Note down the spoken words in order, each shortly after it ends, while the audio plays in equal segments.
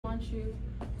want you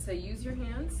to use your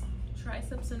hands,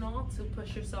 triceps and all, to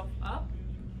push yourself up.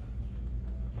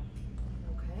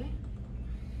 Okay.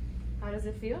 How does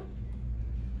it feel?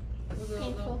 Was it a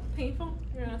little painful?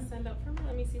 You're gonna stand up for me.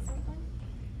 Let me see something.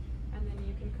 And then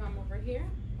you can come over here.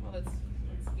 Well, let's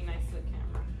be nice to the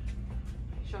camera.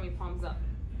 Show me palms up,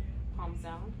 palms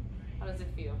down. How does it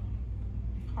feel?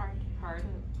 Hard. Hard.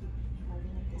 Holding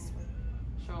it this way.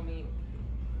 Show me.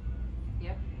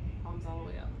 Yep. Palms all the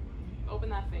way up. Open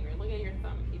that finger. Look at your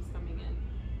thumb. It keeps coming in.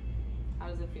 How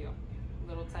does it feel? A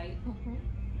little tight? Mm-hmm.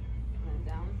 And then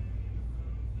down.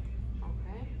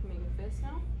 Okay. Make a fist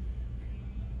now.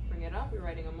 Bring it up. You're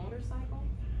riding a motorcycle.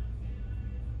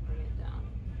 Bring it down.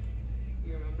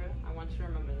 You remember? I want you to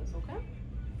remember this, okay?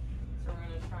 So we're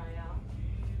going to try out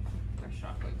our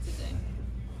ShockWave today.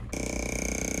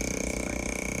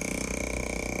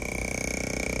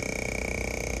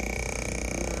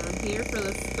 Here for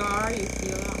the scar, you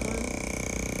feel that one?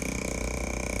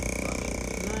 So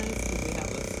nice, because we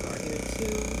have a scar here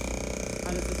too.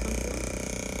 How does this one feel?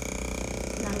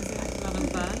 Not as bad. Not as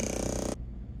bad?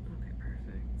 Okay,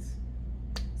 perfect.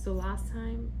 So last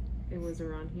time, it was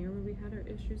around here where we had our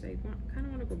issues. I kind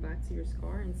of want to go back to your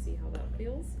scar and see how that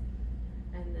feels.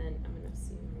 And then I'm going to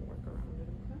work around it,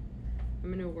 okay?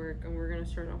 I'm going to work, and we're going to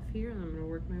start off here, and I'm going to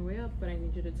work my way up, but I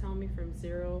need you to tell me from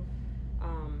 0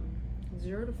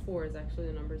 to 4 is actually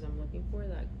the numbers I'm looking for.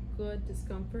 That good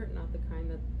discomfort, not the kind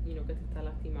that, you know, que te está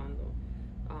lastimando.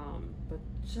 But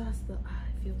just the, it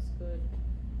feels good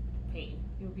pain.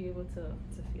 You'll be able to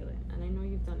feel it. And I know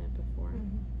you've done it before.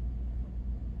 I'm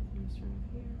going to start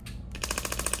off here.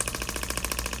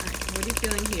 All right, what are you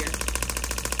feeling here?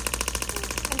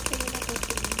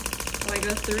 Like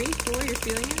a 3, 4, you're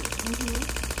feeling it? Mm-hmm.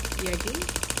 Yeah, good?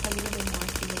 A little bit more.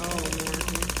 Oh, more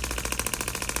here.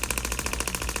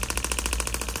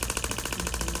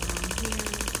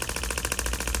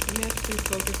 Let me actually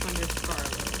focus on your scar a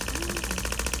little.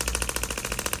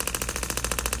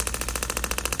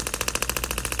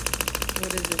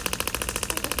 What is it?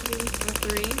 A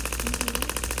 3? Mm-hmm.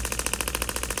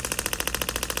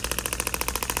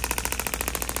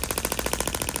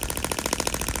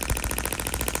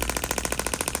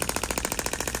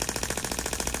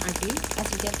 As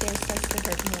you get there, it starts to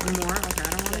hurt more. More? Okay, I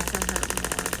don't want it to hurt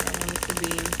more. I want it to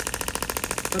be...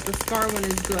 But the scar one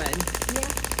is good. Yeah.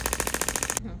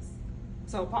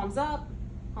 So palms up,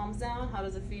 palms down. How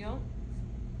does it feel?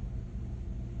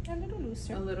 A little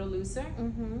looser. A little looser?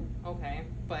 Mm-hmm. Okay,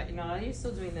 but no, you're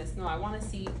still doing this. No, I want to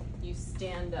see you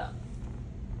stand up.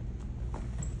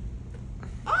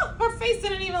 Oh, her face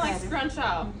didn't even like scrunch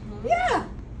out. Mm-hmm. Yeah.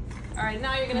 All right,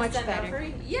 now you're gonna Much stand better. up for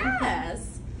you. Yes.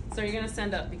 So you're gonna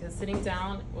stand up because sitting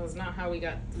down was not how we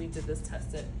did this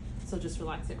tested. So just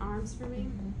relax your arms for me.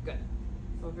 Mm-hmm. Good.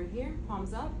 Over here,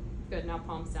 palms up. Good. Now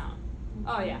palms down.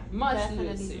 Oh yeah, much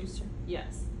Definitely looser.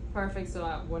 Yes. Perfect.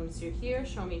 So once you're here,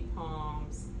 show me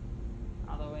palms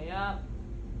all the way up.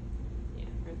 Yeah,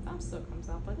 her thumb still comes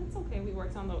out, but it's okay. We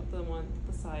worked on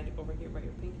the side over here by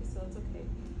your pinky, so it's okay.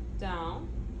 Down.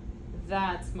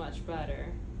 That's much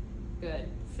better. Good.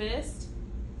 Fist.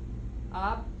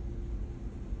 Up.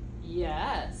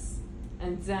 Yes.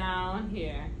 And down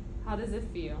here. How does it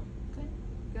feel? Good.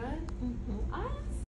 Good? Mm-hmm. Ah,